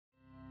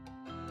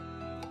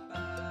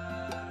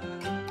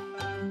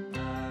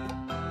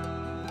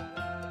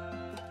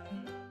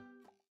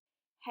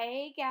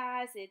Hey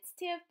guys, it's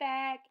Tiff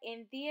back,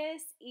 and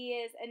this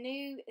is a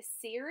new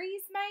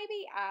series,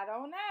 maybe I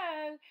don't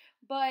know,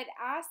 but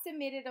I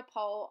submitted a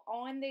poll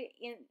on the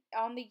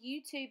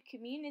YouTube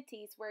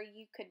communities where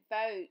you could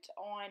vote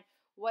on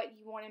what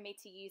you wanted me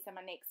to use in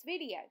my next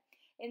video.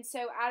 And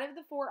so, out of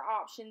the four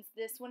options,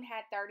 this one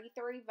had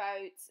 33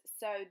 votes,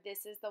 so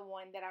this is the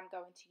one that I'm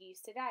going to use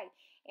today.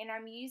 And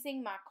I'm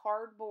using my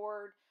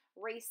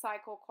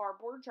recycled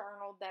cardboard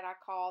journal that I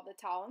call the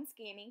Tall and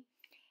Skinny,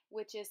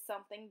 which is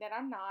something that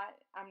I'm not.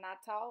 I'm not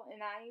tall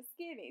and I ain't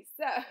skinny.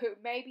 So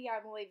maybe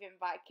I'm living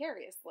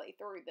vicariously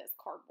through this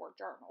cardboard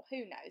journal.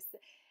 Who knows?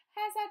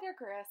 As I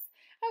digress.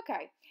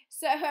 Okay,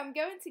 so I'm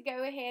going to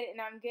go ahead and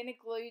I'm going to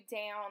glue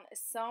down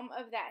some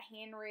of that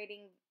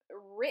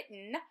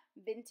written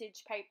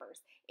vintage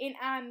papers. And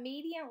I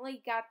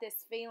immediately got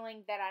this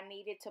feeling that I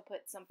needed to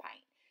put some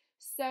paint.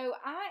 So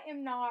I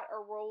am not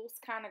a rules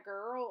kind of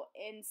girl,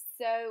 and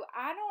so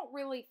I don't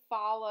really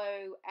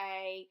follow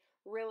a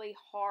really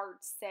hard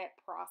set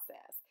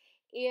process.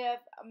 If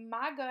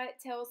my gut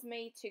tells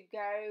me to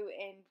go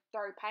and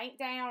throw paint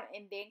down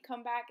and then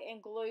come back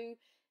and glue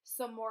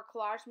some more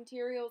collage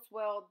materials,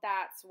 well,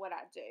 that's what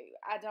I do.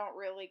 I don't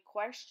really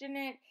question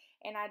it,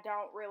 and I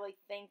don't really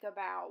think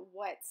about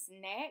what's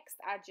next.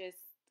 I just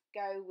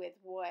go with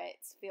what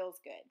feels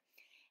good.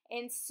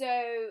 And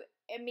so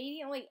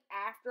immediately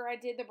after I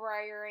did the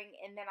brayering,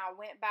 and then I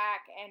went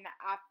back and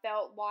I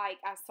felt like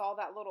I saw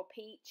that little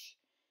peach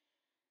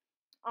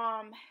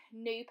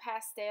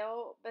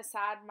NuPastel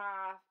beside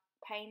my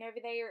paint over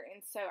there,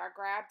 and so I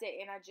grabbed it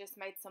and I just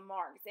made some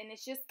marks, and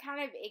it's just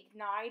kind of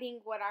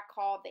igniting what I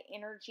call the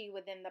energy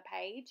within the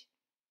page,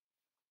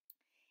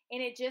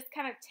 and it just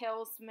kind of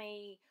tells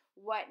me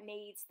what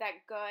needs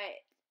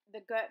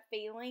the gut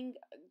feeling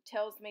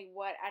tells me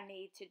what I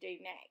need to do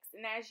next.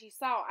 And as you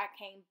saw, I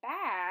came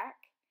back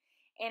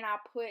and I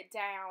put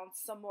down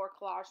some more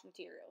collage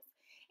materials,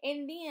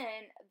 and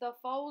then the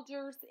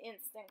Folgers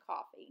instant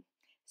coffee.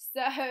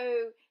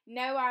 So,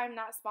 no, I'm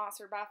not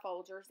sponsored by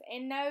Folgers.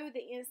 And no,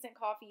 the instant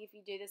coffee, if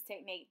you do this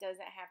technique, doesn't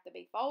have to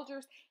be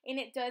Folgers. And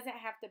it doesn't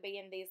have to be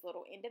in these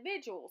little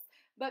individuals.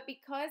 But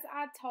because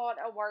I taught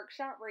a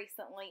workshop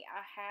recently,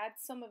 I had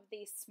some of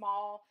these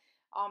small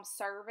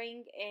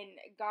serving. And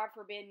God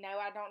forbid, no,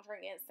 I don't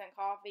drink instant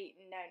coffee.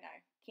 No,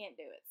 can't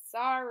do it.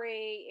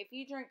 Sorry. If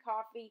you drink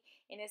coffee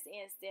and it's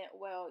instant,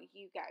 well,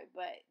 you go.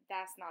 But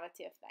that's not a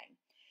Tiff thing.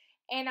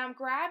 And I'm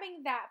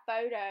grabbing that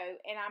photo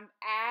and I'm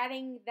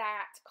adding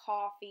that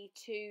coffee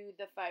to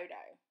the photo,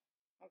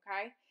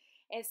 okay?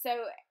 And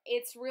so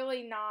it's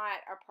really not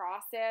a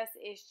process.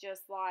 It's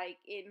just like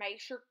it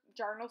makes your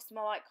journal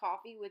smell like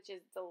coffee, which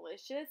is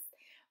delicious.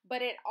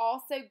 But it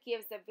also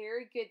gives a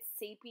very good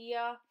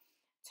sepia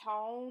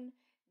tone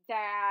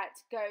that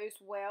goes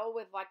well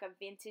with like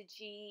a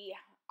vintagey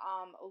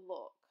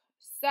look.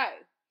 So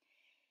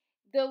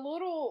the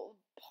little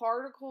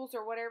particles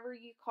or whatever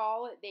you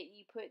call it that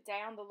you put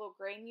down, the little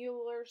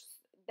granulars,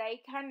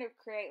 they kind of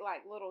create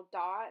like little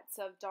dots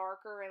of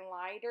darker and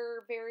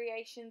lighter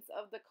variations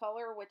of the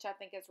color, which I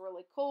think is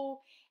really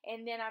cool.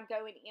 And then I'm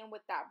going in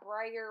with that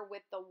brayer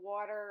with the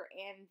water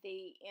and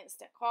the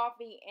instant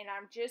coffee, and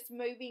I'm just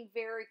moving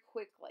very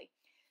quickly.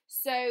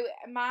 So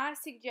my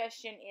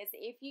suggestion is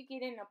if you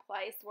get in a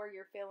place where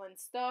you're feeling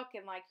stuck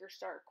and like you're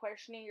start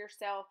questioning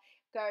yourself,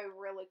 go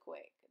really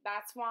quick.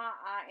 That's why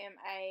I am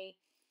a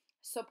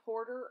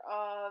supporter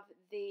of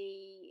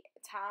the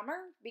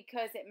timer,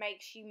 because it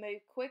makes you move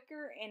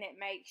quicker and it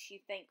makes you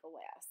think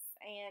less.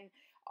 And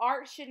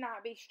art should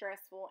not be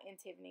stressful in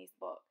Tiffany's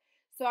book.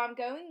 So I'm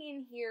going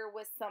in here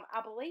with some,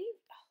 I believe,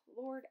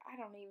 Lord, I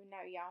don't even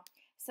know, y'all,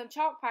 some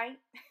chalk paint.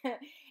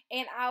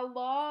 And I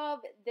love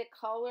the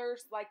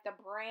colors, like the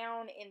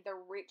brown and the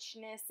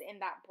richness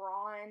and that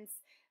bronze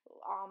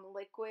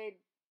liquid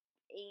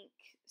ink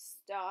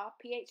stuff.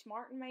 P.H.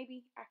 Martin,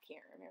 maybe? I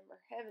can't remember.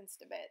 Heavens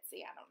to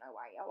Betsy. I don't know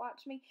why y'all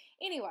watch me.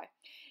 Anyway,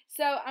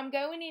 so I'm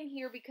going in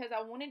here because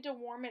I wanted to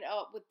warm it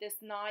up with this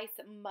nice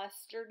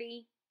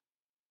mustardy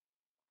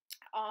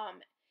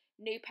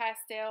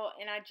NuPastel,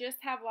 and I just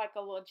have like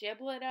a little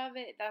giblet of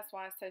it. That's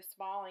why it's so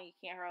small and you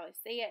can't hardly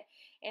see it.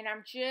 And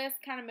I'm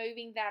just kind of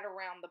moving that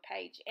around the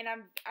page. And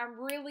I'm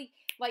really,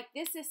 like,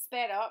 this is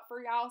sped up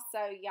for y'all,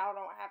 so y'all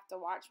don't have to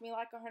watch me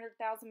like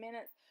 100,000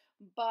 minutes.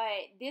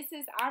 But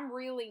I'm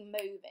really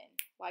moving.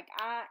 Like,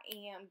 I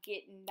am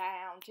getting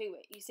down to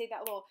it. You see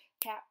that little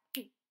tap,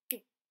 doo,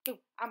 doo, doo.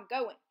 I'm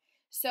going.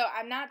 So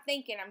I'm not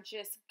thinking, I'm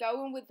just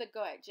going with the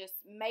gut, just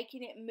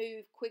making it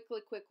move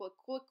quickly.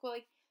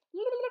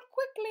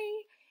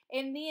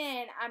 And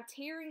then I'm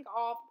tearing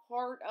off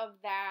part of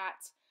that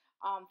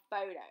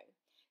photo.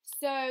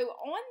 So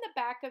on the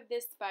back of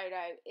this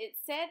photo, it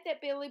said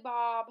that Billy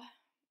Bob,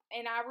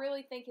 and I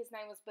really think his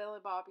name was Billy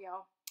Bob,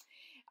 y'all.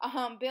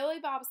 Billy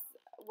Bob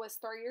was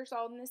 3 years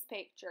old in this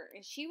picture,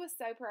 and she was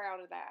so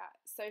proud of that.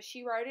 So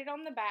she wrote it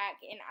on the back,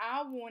 and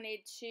I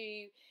wanted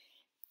to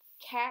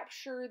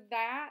capture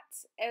that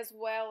as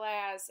well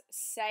as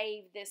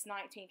save this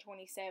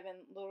 1927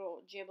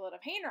 little giblet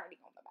of handwriting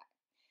on the back.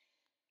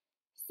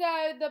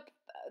 So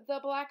the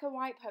black and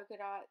white polka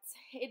dots,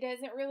 it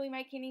doesn't really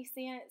make any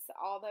sense,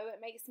 although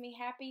it makes me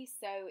happy.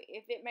 So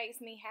if it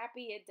makes me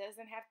happy, it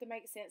doesn't have to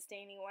make sense to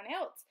anyone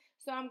else.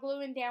 So I'm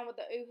gluing down with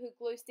the Oohoo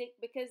glue stick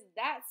because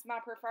that's my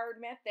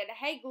preferred method.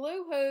 Hey,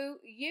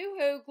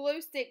 Yoo-hoo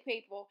glue stick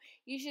people,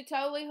 you should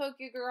totally hook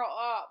your girl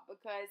up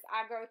because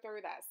I go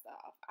through that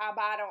stuff. I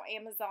buy it on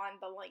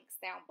Amazon, the link's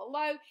down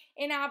below,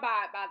 and I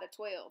buy it by the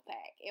 12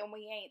 pack. And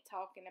we ain't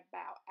talking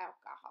about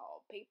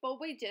alcohol,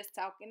 people. We just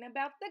talking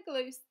about the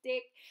glue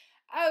stick.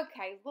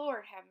 Okay,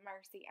 Lord have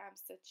mercy. I'm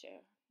such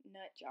a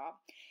nut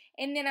job.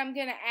 And then I'm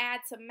going to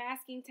add some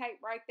masking tape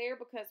right there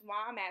because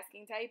why?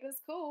 Masking tape is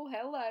cool.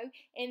 Hello.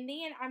 And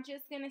then I'm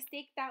just going to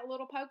stick that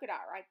little polka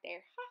dot right there.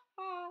 Ha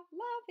ha.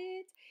 Love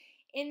it.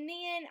 And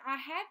then I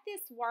had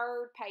this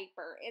word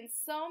paper, and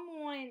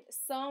someone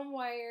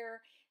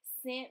somewhere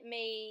sent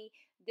me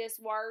this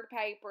word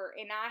paper,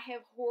 and I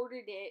have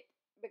hoarded it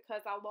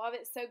because I love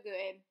it so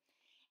good.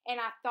 And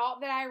I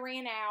thought that I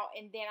ran out,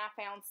 and then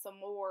I found some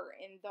more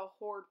in the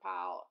hoard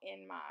pile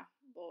in my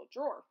little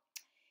drawer.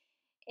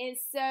 And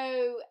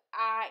so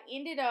I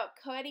ended up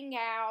cutting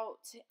out,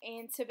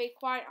 and to be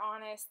quite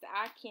honest,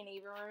 I can't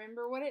even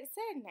remember what it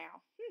said now.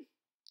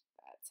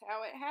 That's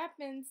how it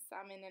happens.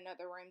 I'm in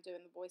another room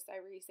doing the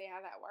voiceover. You see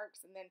how that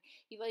works. And then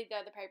you leave the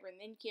other paper, and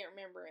then you can't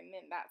remember, and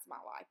then that's my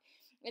life.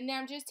 And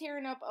then I'm just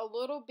tearing up a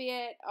little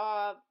bit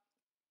of,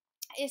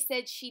 it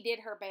said she did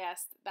her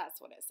best. That's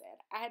what it said.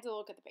 I had to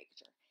look at the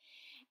picture.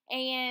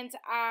 And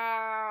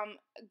I'm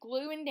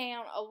gluing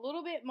down a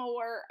little bit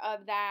more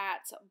of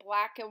that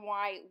black and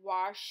white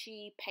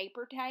washi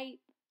paper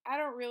tape. I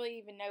don't really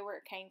even know where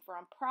it came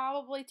from.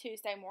 Probably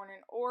Tuesday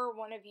morning, or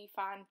one of you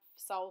fine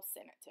souls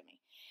sent it to me.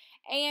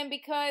 And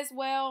because,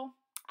 well,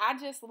 I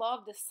just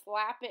love to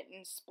slap it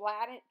and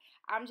splat it,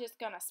 I'm just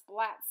going to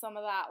splat some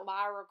of that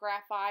Lyra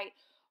Graphite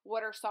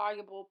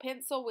water-soluble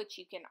pencil, which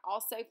you can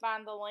also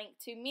find the link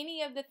to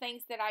many of the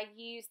things that I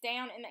use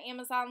down in the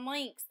Amazon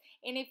links.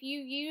 And if you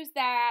use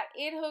that,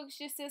 it hooks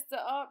your sister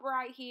up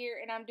right here.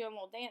 And I'm doing a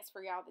little dance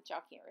for y'all that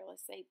y'all can't really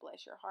see,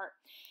 bless your heart.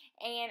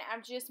 And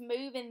I'm just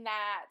moving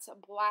that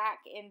black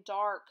and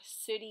dark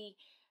sooty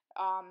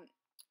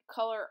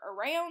color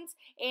around.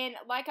 And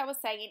like I was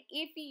saying,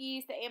 if you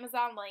use the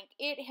Amazon link,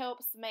 it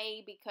helps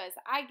me because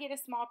I get a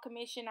small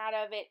commission out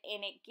of it,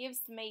 and it gives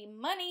me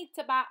money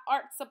to buy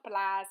art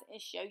supplies and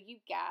show you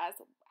guys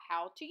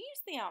how to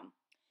use them.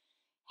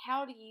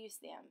 How to use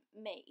them?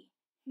 Me.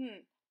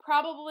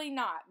 Probably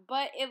not,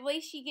 but at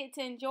least you get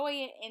to enjoy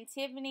it, and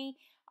Tiffany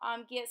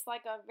gets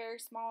like a very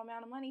small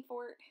amount of money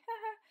for it.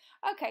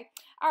 Okay,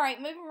 alright,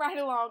 moving right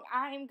along.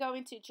 I am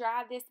going to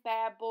dry this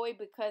bad boy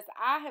because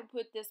I have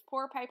put this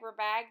poor paper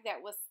bag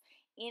that was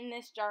in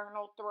this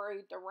journal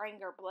through the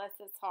wringer, bless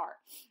its heart.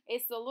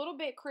 It's a little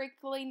bit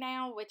crinkly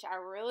now, which I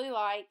really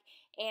like,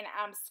 and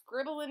I'm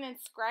scribbling and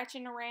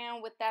scratching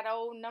around with that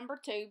old number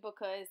 2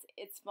 because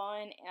it's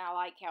fun and I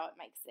like how it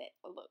makes it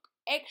look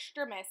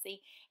extra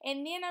messy.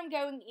 And then I'm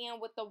going in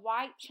with the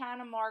white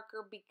China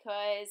marker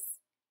because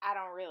I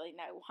don't really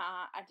know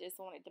why. I just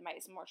wanted to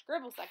make some more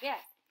scribbles, I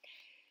guess.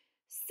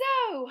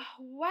 So,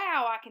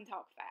 wow, I can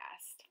talk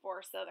fast for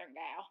a Southern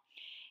gal.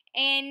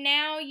 And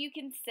now you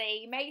can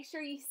see, make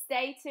sure you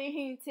stay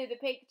tuned to the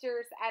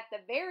pictures at the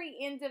very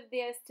end of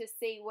this to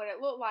see what it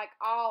looked like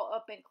all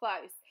up and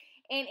close.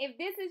 And if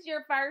this is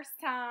your first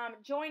time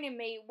joining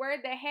me,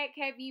 where the heck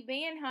have you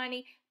been,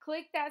 honey?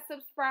 Click that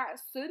subscribe.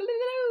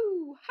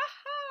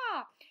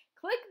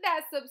 Click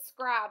that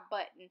subscribe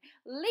button.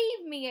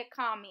 Leave me a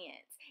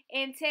comment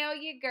and tell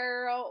your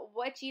girl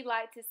what you'd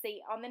like to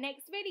see on the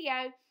next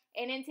video.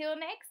 And until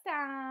next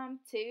time,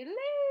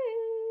 toodaloo.